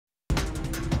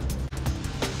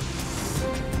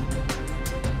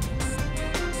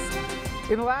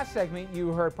In the last segment,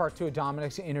 you heard part two of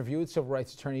Dominic's interview with civil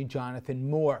rights attorney Jonathan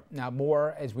Moore. Now,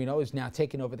 Moore, as we know, is now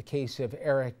taking over the case of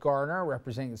Eric Garner,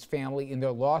 representing his family in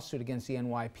their lawsuit against the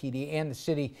NYPD and the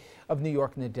city of New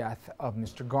York in the death of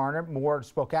Mr. Garner. Moore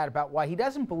spoke out about why he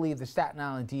doesn't believe the Staten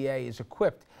Island DA is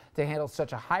equipped to handle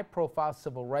such a high-profile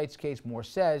civil rights case. Moore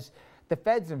says the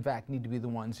feds, in fact, need to be the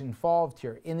ones involved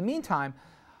here. In the meantime,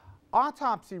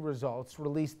 autopsy results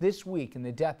released this week in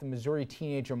the death of Missouri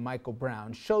teenager Michael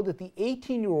Brown show that the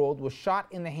 18-year-old was shot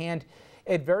in the hand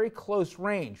at very close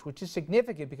range, which is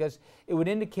significant because it would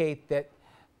indicate that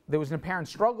there was an apparent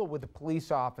struggle with the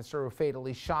police officer who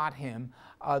fatally shot him.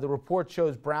 The report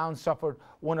shows Brown suffered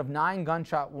one of 9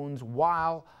 gunshot wounds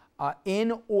while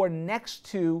in or next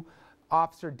to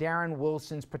Officer Darren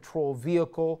Wilson's patrol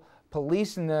vehicle.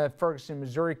 Police in the Ferguson,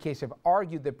 Missouri case have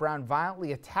argued that Brown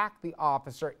violently attacked the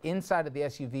officer inside of the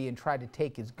SUV and tried to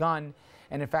take his gun.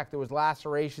 And in fact, there was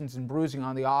lacerations and bruising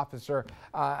on the officer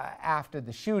after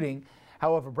the shooting.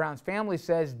 However, Brown's family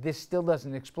says this still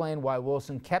doesn't explain why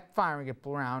Wilson kept firing at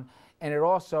Brown, and it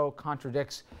also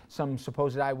contradicts some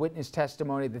supposed eyewitness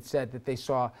testimony that said that they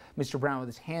saw Mr. Brown with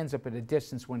his hands up at a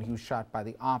distance when he was shot by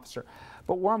the officer.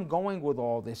 But where I'm going with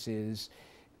all this is,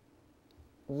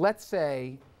 let's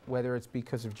say, whether it's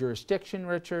because of jurisdiction,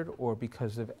 Richard, or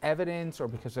because of evidence, or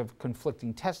because of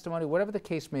conflicting testimony, whatever the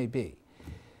case may be,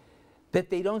 that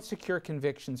they don't secure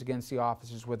convictions against the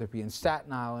officers, whether it be in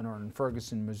Staten Island or in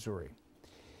Ferguson, Missouri.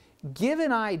 Give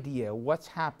an idea what's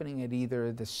happening at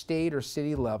either the state or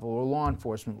city level or law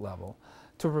enforcement level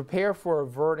to prepare for a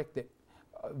verdict that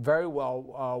very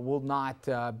well will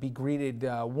not be greeted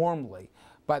warmly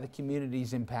by the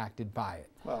communities impacted by it.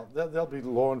 Well, there'll be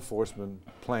law enforcement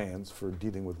plans for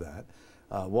dealing with that.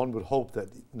 One would hope that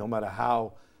no matter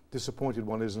how disappointed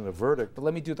one is in a verdict. But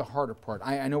let me do the harder part.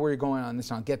 I know where you're going on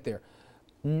this, and I'll get there.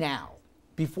 Now,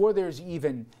 before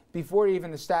even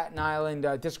the Staten Island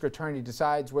district attorney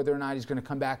decides whether or not he's going to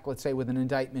come back, let's say, with an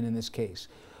indictment in this case,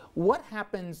 what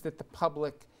happens that the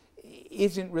public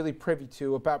isn't really privy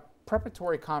to about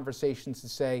preparatory conversations to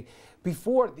say,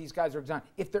 before these guys are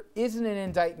exonerated, if there isn't an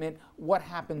indictment, what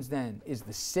happens then? Is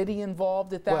the city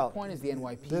involved at that point? Is the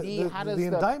NYPD? How does the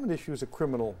indictment issue is a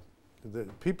criminal. The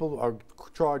people are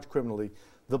charged criminally.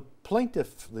 The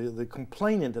plaintiff, the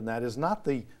complainant in that is not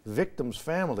the victim's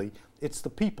family, it's the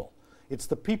people. It's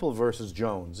the people versus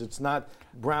Jones. It's not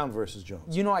Brown versus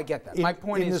Jones. You know, I get that. My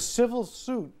point is, in the civil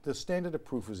suit, the standard of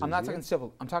proof is easier. I'm not talking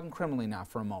civil. I'm talking criminally now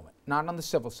for a moment. Not on the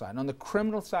civil side. On the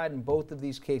criminal side, in both of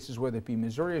these cases, whether it be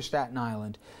Missouri or Staten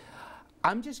Island,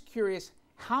 I'm just curious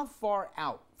how far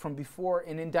out from before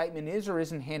an indictment is or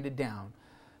isn't handed down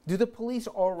do the police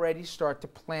already start to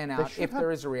plan out if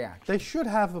there is a reaction? They should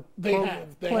have a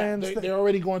plans. They're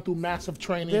already going through massive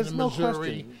training in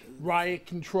Missouri, riot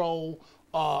control.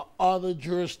 Other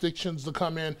jurisdictions to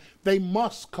come in, they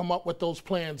must come up with those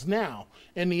plans now.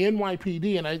 And the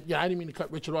NYPD, and I didn't mean to cut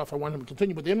Richard off, I want him to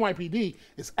continue, but the NYPD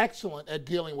is excellent at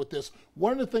dealing with this.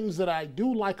 One of the things that I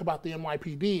do like about the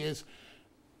NYPD is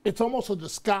it's almost a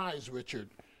disguise, Richard.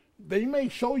 They may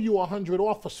show you 100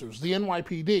 officers, the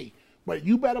NYPD, but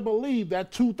you better believe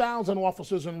that 2,000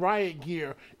 officers in riot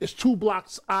gear is 2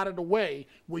 blocks out of the way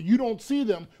where you don't see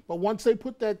them, but once they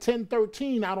put that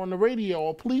 1013 out on the radio,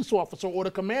 a police officer or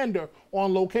the commander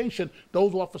on location,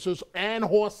 those officers and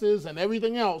horses and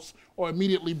everything else are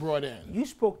immediately brought in. You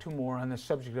spoke to Moore on the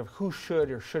subject of who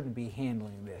should or shouldn't be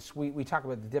handling this. We talk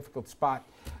about the difficult spot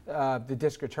the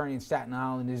district attorney in Staten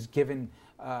Island is given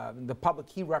the public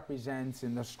he represents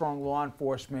and the strong law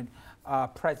enforcement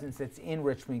presence that's in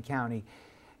Richmond County.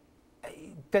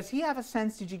 Does he have a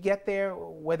sense, did you get there,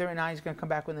 whether or not he's going to come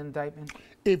back with an indictment?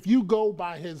 If you go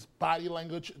by his body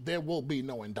language, there will be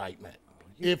no indictment.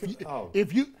 I've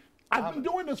been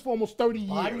doing this for almost 30 years.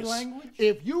 Body language?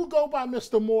 If you go by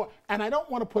Mr. Moore, and I don't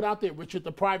want to put out there, Richard,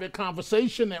 the private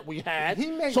conversation that we had,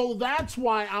 so that's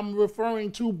why I'm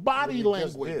referring to body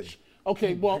language.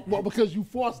 Okay, well, because you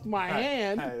forced my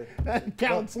hand,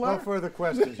 counselor. No further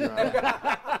questions, Your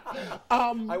Honor.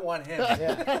 I want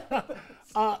him.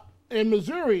 In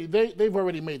Missouri, they've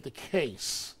already made the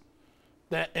case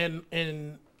that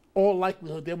in all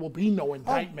likelihood there will be no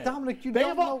indictment. Dominic, you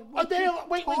don't know what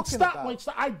wait, stop.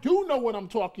 I do know what I'm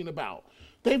talking about.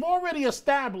 They've already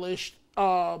established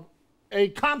a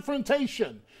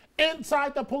confrontation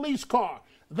inside the police car.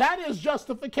 That is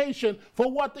justification for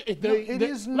what it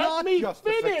is not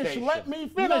justification. Let me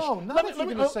finish. No, not if you're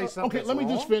going to say something Okay, let me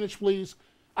just finish, please.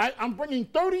 I'm bringing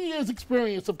 30 years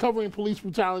experience of covering police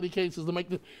brutality cases to make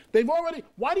this.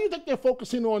 Why do you think they're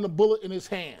focusing on the bullet in his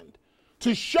hand?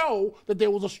 to show that there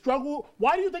was a struggle.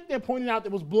 Why do you think they're pointing out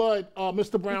there was blood,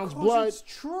 Mr. Brown's blood? Because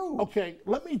it's true. Okay,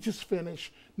 let me just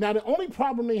finish. Now, the only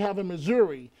problem they have in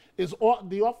Missouri is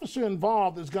the officer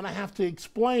involved is going to have to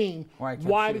explain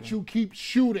why did you keep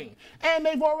shooting. And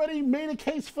they've already made a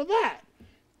case for that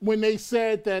when they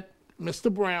said that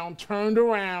Mr. Brown turned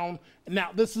around.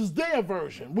 Now, this is their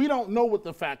version. We don't know what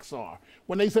the facts are.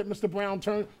 When they said Mr. Brown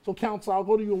turned, so counsel, I'll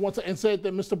go to you once, and said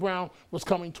that Mr. Brown was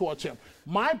coming towards him.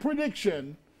 My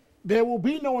prediction, there will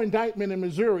be no indictment in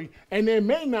Missouri, and there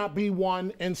may not be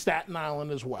one in Staten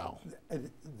Island as well.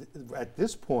 At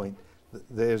this point,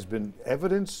 there's been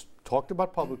evidence talked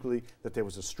about publicly that there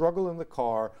was a struggle in the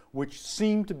car, which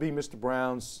seemed to be Mr.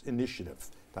 Brown's initiative.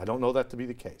 I don't know that to be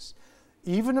the case.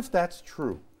 Even if that's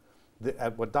true,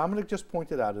 what Dominic just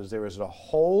pointed out is there is a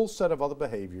whole set of other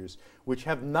behaviors which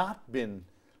have not been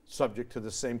subject to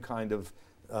the same kind of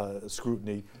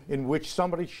scrutiny, in which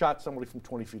somebody shot somebody from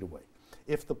 20 feet away.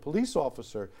 If the police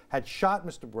officer had shot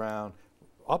Mr. Brown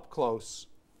up close,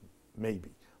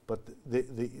 maybe. But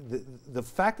the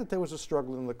fact that there was a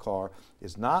struggle in the car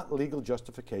is not legal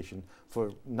justification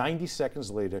for 90 seconds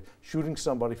later shooting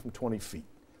somebody from 20 feet.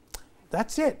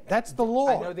 That's it. That's the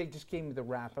law. I know they just gave me the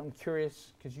rap. I'm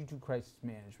curious, because you do crisis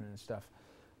management and stuff.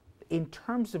 In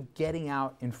terms of getting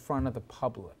out in front of the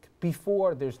public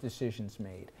before there's decisions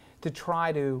made, to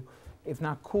try to, if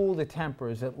not cool the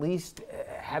tempers, at least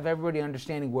have everybody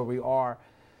understanding where we are,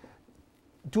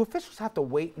 do officials have to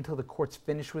wait until the court's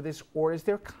finished with this, or is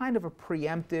there kind of a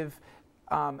preemptive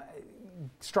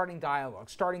starting dialogue,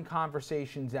 starting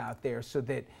conversations out there so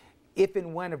that if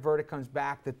and when a verdict comes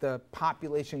back that the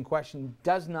population in question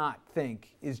does not think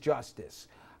is justice,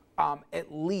 at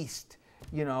least,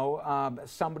 you know,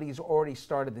 somebody's already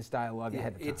started this dialogue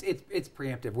ahead of time. It's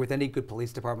preemptive. With any good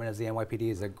police department, as the NYPD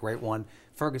is a great one.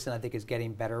 Ferguson, I think, is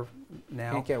getting better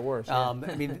now. Can't get worse. Yeah.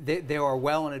 I mean, they are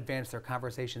well in advance. There are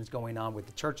conversations going on with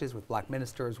the churches, with black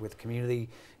ministers, with community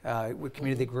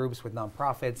groups, with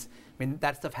nonprofits. I mean,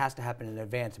 that stuff has to happen in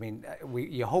advance. I mean,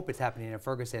 you hope it's happening in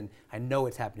Ferguson. I know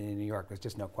it's happening in New York. There's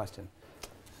just no question.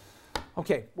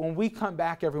 Okay, when we come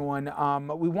back, everyone,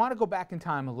 we want to go back in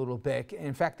time a little bit.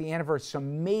 In fact, the anniversary,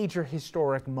 some major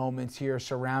historic moments here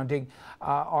surrounding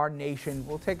our nation.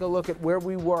 We'll take a look at where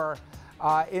we were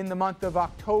in the month of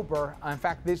October, in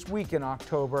fact, this week in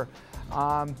October,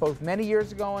 both many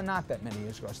years ago and not that many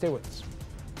years ago. Stay with us.